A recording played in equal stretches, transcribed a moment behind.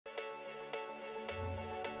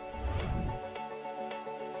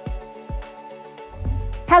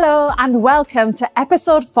Hello and welcome to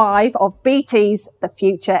episode 5 of BT's The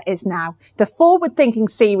Future Is Now, the forward-thinking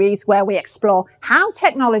series where we explore how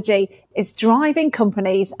technology is driving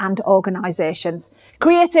companies and organisations,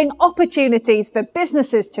 creating opportunities for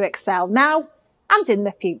businesses to excel now and in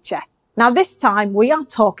the future. Now this time we are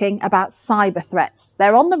talking about cyber threats.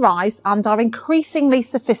 They're on the rise and are increasingly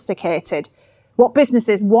sophisticated. What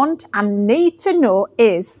businesses want and need to know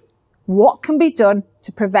is what can be done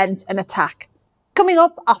to prevent an attack. Coming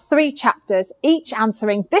up are 3 chapters, each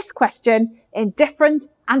answering this question in different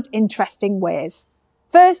and interesting ways.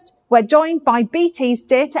 First, we're joined by BT's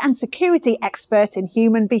data and security expert in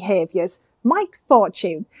human behaviours, Mike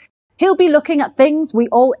Fortune. He'll be looking at things we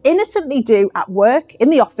all innocently do at work, in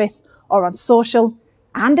the office or on social,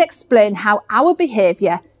 and explain how our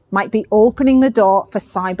behaviour might be opening the door for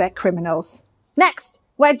cyber criminals. Next,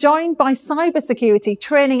 we're joined by cybersecurity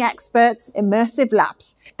training experts, Immersive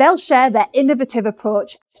Labs. They'll share their innovative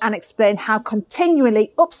approach and explain how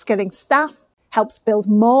continually upskilling staff helps build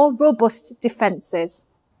more robust defences.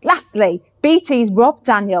 Lastly, BT's Rob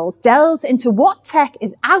Daniels delves into what tech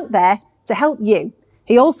is out there to help you.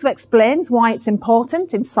 He also explains why it's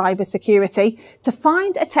important in cybersecurity to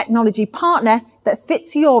find a technology partner that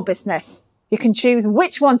fits your business. You can choose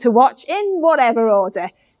which one to watch in whatever order,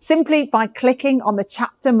 simply by clicking on the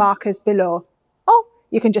chapter markers below. Or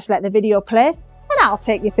you can just let the video play and I'll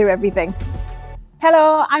take you through everything.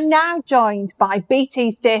 Hello, I'm now joined by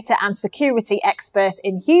BT's data and security expert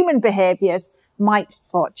in human behaviours, Mike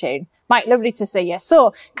Fortune. Mike, lovely to see you.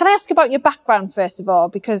 So, can I ask about your background first of all,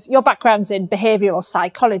 because your background's in behavioural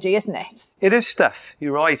psychology, isn't it? It is, Steph.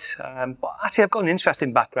 You're right. But actually, I've got an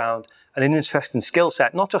interesting background and an interesting skill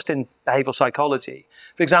set, not just in behavioural psychology.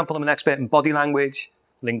 For example, I'm an expert in body language,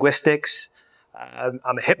 linguistics. I'm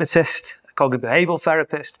a hypnotist, a cognitive behavioural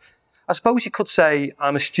therapist. I suppose you could say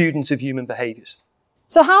I'm a student of human behaviours.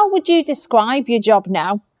 So how would you describe your job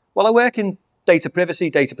now? Well, I work in data privacy,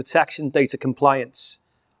 data protection, data compliance.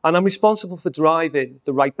 And I'm responsible for driving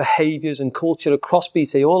the right behaviours and culture across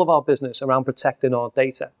BT, all of our business, around protecting our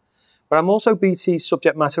data. But I'm also BT's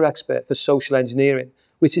subject matter expert for social engineering,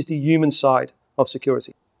 which is the human side of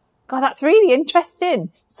security. God, that's really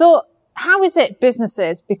interesting. So how is it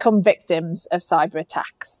businesses become victims of cyber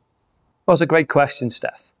attacks? Well, it's a great question,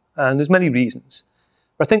 Steph. And there's many reasons.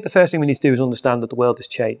 But I think the first thing we need to do is understand that the world has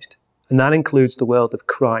changed. And that includes the world of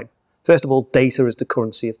crime. First of all, data is the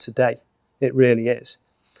currency of today. It really is.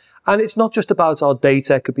 And it's not just about our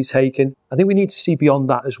data could be taken. I think we need to see beyond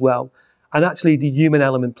that as well. And actually, the human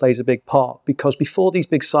element plays a big part, because before these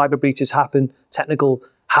big cyber breaches happen, technical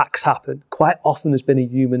hacks happen, quite often there's been a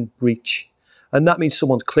human breach. And that means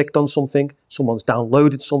someone's clicked on something, someone's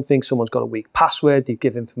downloaded something, someone's got a weak password, they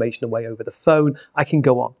give information away over the phone. I can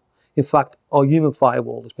go on. In fact, our human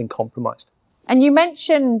firewall has been compromised. And you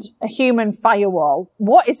mentioned a human firewall.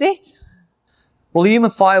 What is it? Well, the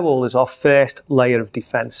human firewall is our first layer of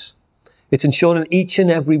defence. It's ensuring each and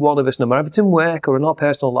every one of us, no matter if it's in work or in our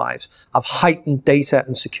personal lives, have heightened data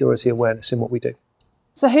and security awareness in what we do.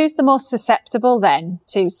 So who's the most susceptible then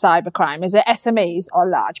to cybercrime? Is it SMEs or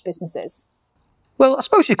large businesses? Well, I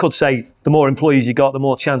suppose you could say the more employees you got, the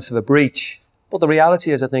more chance of a breach. But the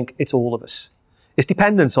reality is, I think it's all of us. It's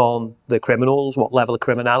dependent on the criminals, what level of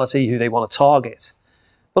criminality, who they want to target.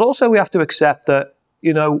 But also we have to accept that,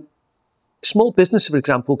 small business, for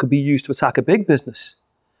example, could be used to attack a big business.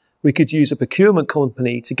 We could use a procurement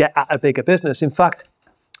company to get at a bigger business. In fact,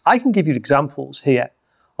 I can give you examples here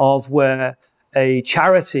of where a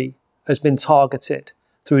charity has been targeted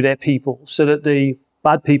through their people so that the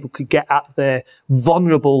bad people could get at their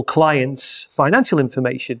vulnerable clients' financial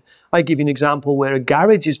information. I give you an example where a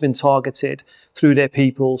garage has been targeted through their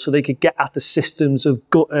people so they could get at the systems of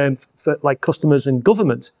like customers and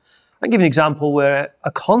government. I give you an example where a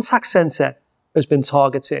contact centre has been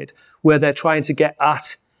targeted, where they're trying to get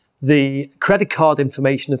at the credit card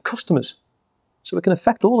information of customers. So it can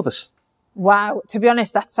affect all of us. Wow, to be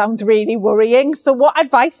honest, that sounds really worrying. So what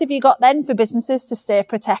advice have you got then for businesses to stay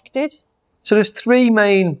protected? So there's 3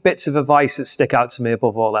 main bits of advice that stick out to me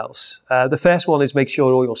above all else. The first one is make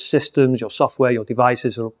sure all your systems, your software, your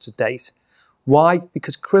devices are up to date. Why?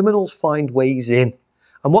 Because criminals find ways in.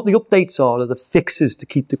 And what the updates are the fixes to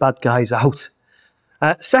keep the bad guys out.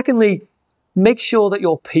 Secondly, make sure that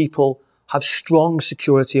your people have strong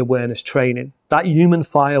security awareness training, that human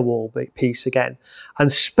firewall piece again, and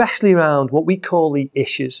especially around what we call the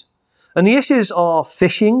issues. And the issues are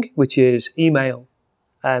phishing, which is email,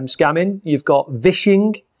 scamming. You've got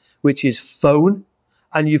vishing, which is phone,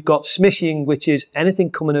 and you've got smishing, which is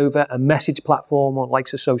anything coming over a message platform or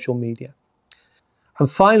likes of social media. And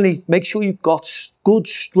finally, make sure you've got good,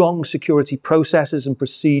 strong security processes and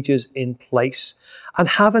procedures in place, and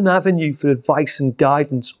have an avenue for advice and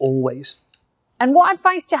guidance always. And what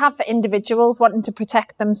advice do you have for individuals wanting to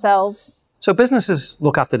protect themselves? So businesses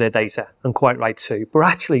look after their data, and quite right too, but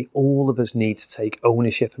actually all of us need to take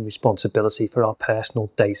ownership and responsibility for our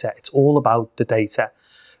personal data. It's all about the data.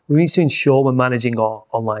 We need to ensure we're managing our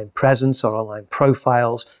online presence, our online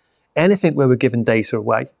profiles, anything where we're giving data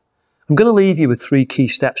away. I'm going to leave you with 3 key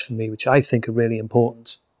steps from me, which I think are really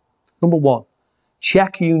important. Number 1,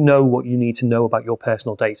 check you know what you need to know about your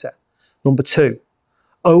personal data. Number 2,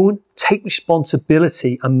 own, take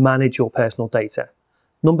responsibility and manage your personal data.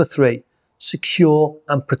 Number 3, secure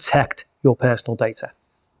and protect your personal data.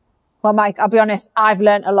 Well, Mike, I'll be honest, I've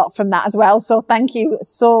learned a lot from that as well. So thank you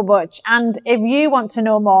so much. And if you want to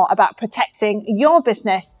know more about protecting your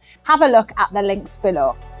business, have a look at the links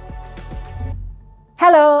below.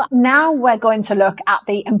 Hello, now we're going to look at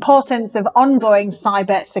the importance of ongoing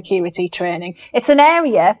cyber security training. It's an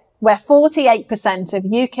area where 48%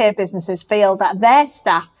 of UK businesses feel that their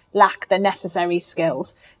staff lack the necessary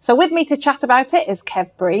skills. So with me to chat about it is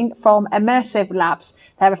Kev Breen from Immersive Labs.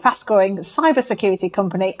 They're a fast-growing cybersecurity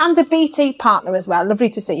company and a BT partner as well. Lovely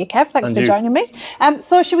to see you, Kev. Thanks for joining me.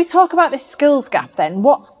 So should we talk about this skills gap then?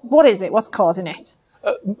 What is it? What's causing it?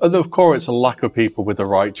 At the core, it's a lack of people with the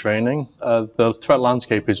right training. The threat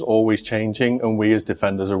landscape is always changing, and we as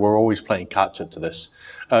defenders we're always playing catch-up to this.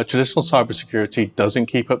 Traditional cybersecurity doesn't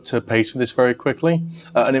keep up to pace with this very quickly,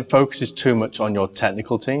 and it focuses too much on your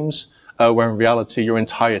technical teams, where in reality your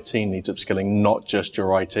entire team needs upskilling, not just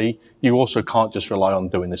your IT. You also can't just rely on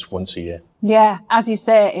doing this once a year. Yeah, as you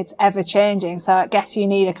say, it's ever-changing, so I guess you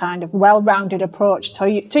need a kind of well-rounded approach to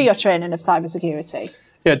your training of cybersecurity.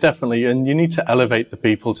 Yeah, definitely. And you need to elevate the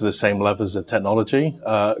people to the same levels of technology.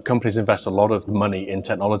 Companies invest a lot of money in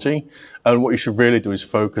technology. And what you should really do is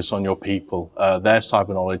focus on your people, their cyber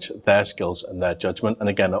knowledge, their skills and their judgment. And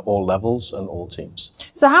again, at all levels and all teams.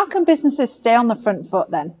 So how can businesses stay on the front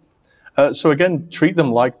foot then? So again, treat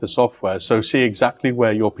them like the software. So see exactly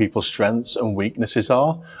where your people's strengths and weaknesses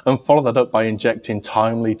are and follow that up by injecting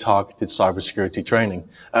timely, targeted cybersecurity training.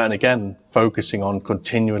 And again, focusing on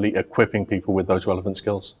continually equipping people with those relevant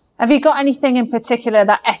skills. Have you got anything in particular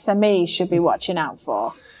that SMEs should be watching out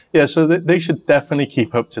for? Yeah, so they should definitely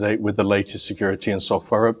keep up to date with the latest security and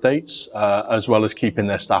software updates, as well as keeping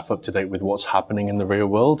their staff up to date with what's happening in the real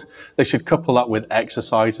world. They should couple that with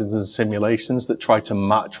exercises and simulations that try to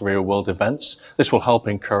match real world events. This will help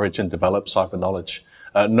encourage and develop cyber knowledge.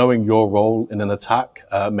 Knowing your role in an attack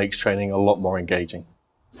makes training a lot more engaging.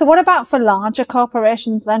 So what about for larger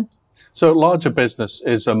corporations then? So larger business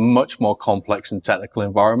is a much more complex and technical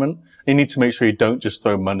environment. You need to make sure you don't just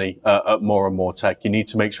throw money at more and more tech. You need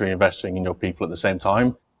to make sure you're investing in your people at the same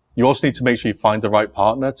time. You also need to make sure you find the right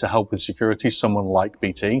partner to help with security, someone like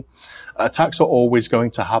BT. Attacks are always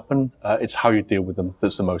going to happen. It's how you deal with them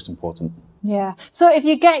that's the most important. Yeah. So if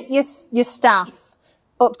you get your staff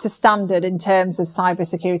up to standard in terms of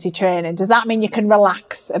cybersecurity training, does that mean you can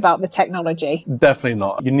relax about the technology? Definitely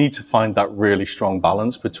not. You need to find that really strong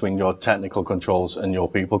balance between your technical controls and your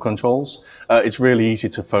people controls. It's really easy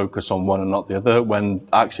to focus on one and not the other when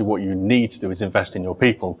actually what you need to do is invest in your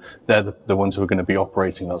people. They're the ones who are going to be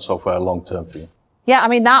operating that software long term for you. Yeah, I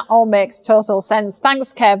mean, that all makes total sense.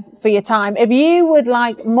 Thanks, Kev, for your time. If you would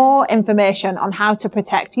like more information on how to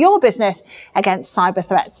protect your business against cyber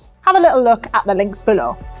threats, have a little look at the links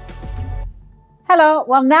below. Hello.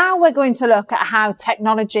 Well, now we're going to look at how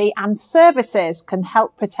technology and services can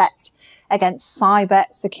help protect against cyber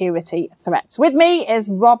security threats. With me is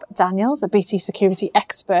Rob Daniels, a BT security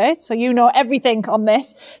expert. So you know everything on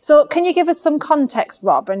this. So can you give us some context,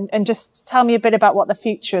 Rob, and just tell me a bit about what the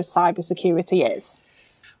future of cybersecurity is?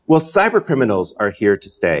 Well, cyber criminals are here to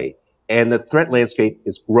stay, and the threat landscape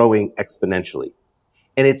is growing exponentially.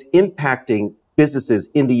 And it's impacting businesses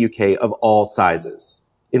in the UK of all sizes.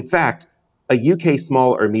 In fact, a UK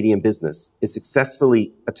small or medium business is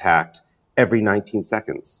successfully attacked every 19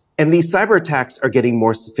 seconds. And these cyber attacks are getting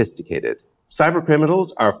more sophisticated. Cyber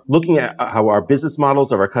criminals are looking at how our business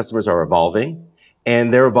models of our customers are evolving,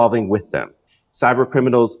 and they're evolving with them. Cyber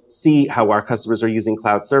criminals see how our customers are using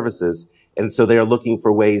cloud services, and so they are looking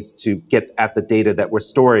for ways to get at the data that we're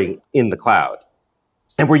storing in the cloud.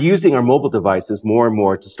 And we're using our mobile devices more and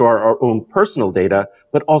more to store our own personal data,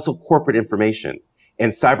 but also corporate information.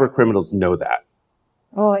 And cyber criminals know that.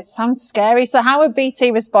 Oh, it sounds scary. So how are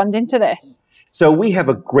BT responding to this? So we have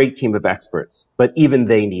a great team of experts, but even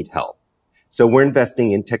they need help. So we're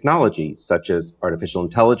investing in technology such as artificial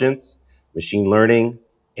intelligence, machine learning,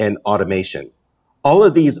 and automation. All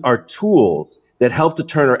of these are tools that help to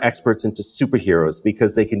turn our experts into superheroes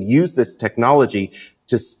because they can use this technology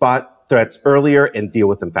to spot threats earlier and deal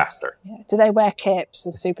with them faster. Yeah. Do they wear capes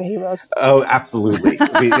as superheroes? Oh, absolutely.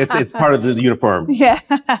 It's part of the uniform. Yeah.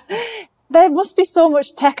 There must be so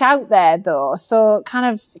much tech out there, though. So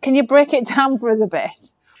can you break it down for us a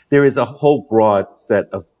bit? There is a whole broad set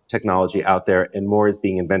of technology out there, and more is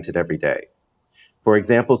being invented every day. For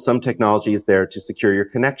example, some technology is there to secure your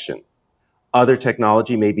connection. Other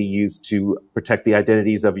technology may be used to protect the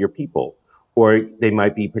identities of your people, or they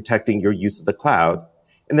might be protecting your use of the cloud.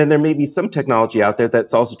 And then there may be some technology out there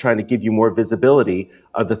that's also trying to give you more visibility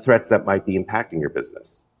of the threats that might be impacting your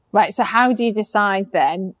business. Right. So how do you decide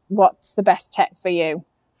then what's the best tech for you?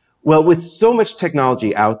 Well, with so much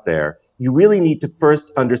technology out there, you really need to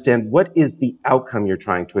first understand what is the outcome you're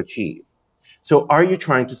trying to achieve. So are you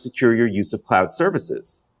trying to secure your use of cloud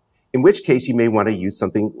services? In which case you may want to use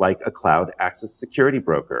something like a cloud access security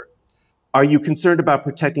broker. Are you concerned about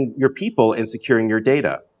protecting your people and securing your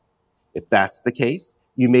data? If that's the case,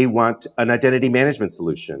 you may want an identity management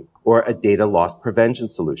solution or a data loss prevention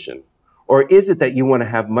solution. Or is it that you want to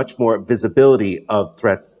have much more visibility of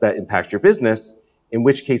threats that impact your business, in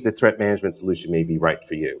which case a threat management solution may be right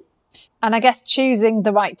for you? And I guess choosing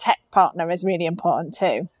the right tech partner is really important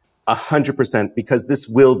too. 100%, because this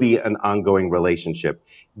will be an ongoing relationship,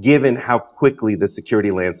 given how quickly the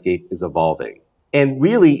security landscape is evolving. And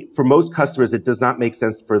really, for most customers, it does not make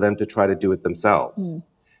sense for them to try to do it themselves.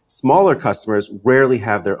 Smaller customers rarely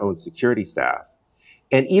have their own security staff.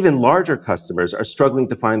 And even larger customers are struggling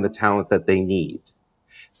to find the talent that they need.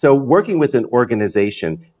 So working with an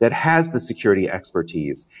organization that has the security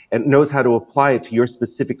expertise and knows how to apply it to your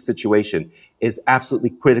specific situation is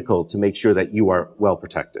absolutely critical to make sure that you are well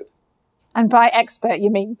protected. And by expert, you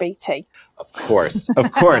mean BT? Of course,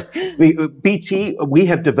 of course. BT, we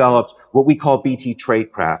have developed what we call BT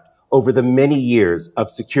Tradecraft over the many years of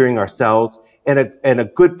securing ourselves and a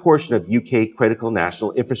good portion of UK critical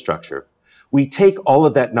national infrastructure. We take all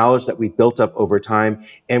of that knowledge that we've built up over time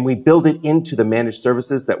and we build it into the managed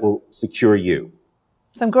services that will secure you.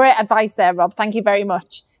 Some great advice there, Rob. Thank you very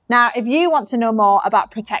much. Now, if you want to know more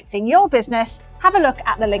about protecting your business, have a look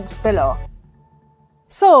at the links below.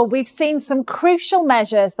 So we've seen some crucial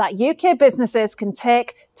measures that UK businesses can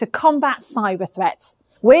take to combat cyber threats,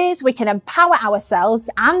 ways we can empower ourselves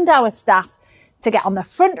and our staff to get on the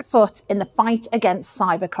front foot in the fight against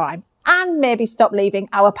cybercrime, and maybe stop leaving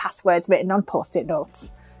our passwords written on post-it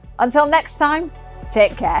notes. Until next time,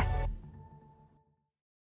 take care.